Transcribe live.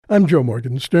I'm Joe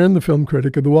Morgenstern, the film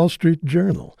critic of the Wall Street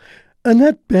Journal.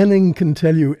 Annette Bening can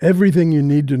tell you everything you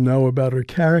need to know about her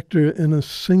character in a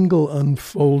single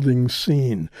unfolding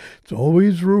scene. It's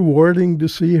always rewarding to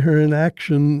see her in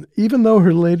action, even though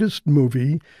her latest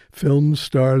movie, Film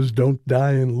Stars Don't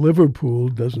Die in Liverpool,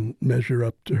 doesn't measure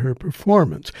up to her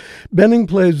performance. Bening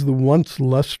plays the once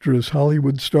lustrous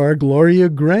Hollywood star Gloria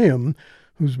Graham,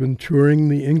 who's been touring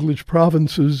the English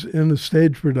provinces in a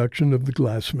stage production of The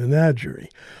Glass Menagerie.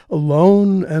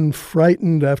 Alone and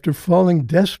frightened after falling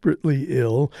desperately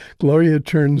ill, Gloria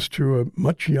turns to a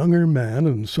much younger man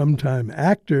and sometime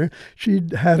actor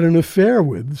she'd had an affair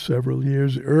with several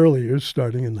years earlier,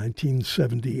 starting in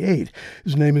 1978.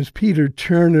 His name is Peter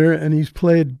Turner, and he's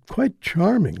played quite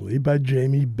charmingly by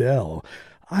Jamie Bell.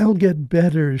 "I'll get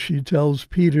better," she tells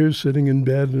Peter, sitting in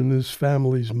bed in his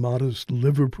family's modest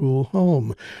Liverpool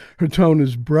home. Her tone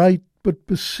is bright but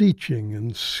beseeching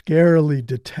and scarily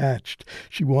detached.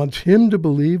 She wants him to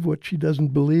believe what she doesn't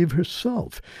believe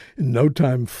herself. In no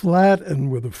time flat and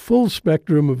with a full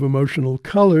spectrum of emotional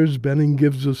colors, Bening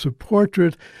gives us a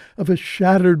portrait of a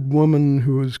shattered woman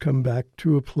who has come back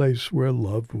to a place where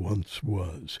love once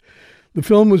was. The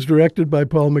film was directed by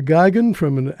Paul McGuigan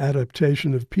from an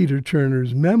adaptation of Peter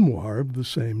Turner's memoir of the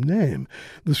same name.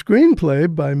 The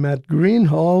screenplay by Matt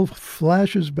Greenhall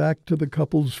flashes back to the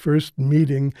couple's first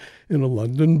meeting in a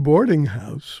London boarding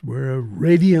house, where a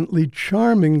radiantly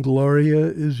charming Gloria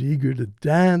is eager to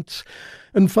dance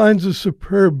and finds a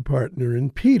superb partner in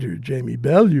Peter. Jamie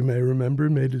Bell, you may remember,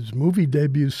 made his movie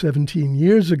debut 17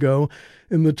 years ago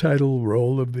in the title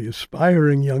role of the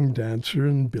aspiring young dancer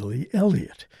in Billy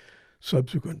Elliot.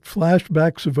 Subsequent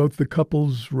flashbacks of both the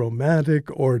couple's romantic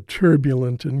or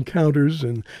turbulent encounters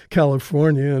in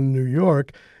California and New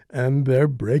York and their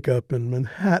breakup in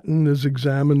Manhattan is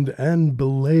examined and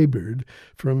belabored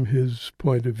from his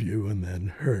point of view and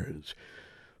then hers.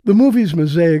 The movie's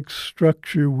mosaic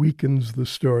structure weakens the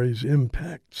story's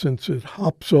impact, since it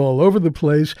hops all over the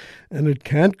place and it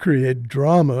can't create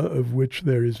drama, of which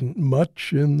there isn't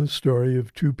much in the story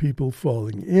of two people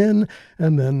falling in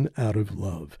and then out of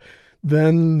love.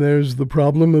 Then there's the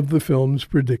problem of the film's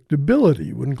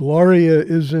predictability. When Gloria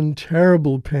is in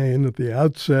terrible pain at the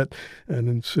outset and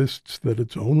insists that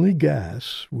it's only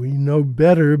gas, we know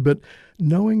better, but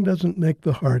knowing doesn't make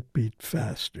the heart beat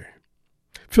faster.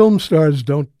 Film Stars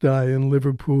Don't Die in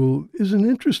Liverpool is an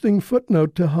interesting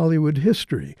footnote to Hollywood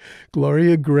history.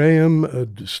 Gloria Graham, a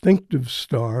distinctive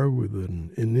star with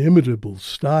an inimitable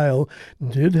style,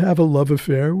 did have a love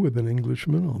affair with an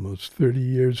Englishman almost 30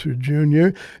 years her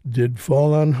junior, did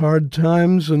fall on hard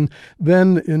times, and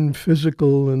then in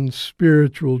physical and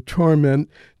spiritual torment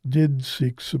did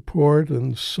seek support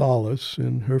and solace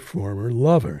in her former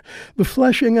lover. The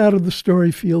fleshing out of the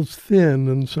story feels thin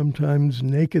and sometimes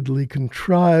nakedly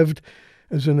contrived,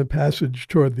 as in a passage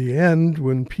toward the end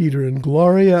when Peter and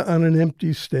Gloria on an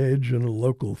empty stage in a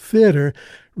local theater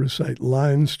recite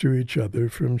lines to each other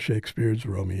from Shakespeare's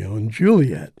Romeo and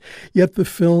Juliet. Yet the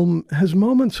film has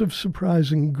moments of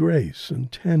surprising grace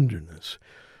and tenderness.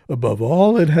 Above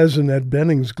all, it has Annette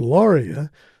Bening's Gloria,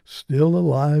 still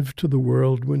alive to the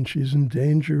world when she's in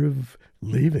danger of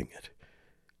leaving it.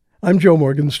 I'm Joe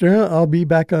Morgenstern. I'll be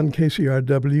back on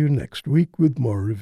KCRW next week with more reviews.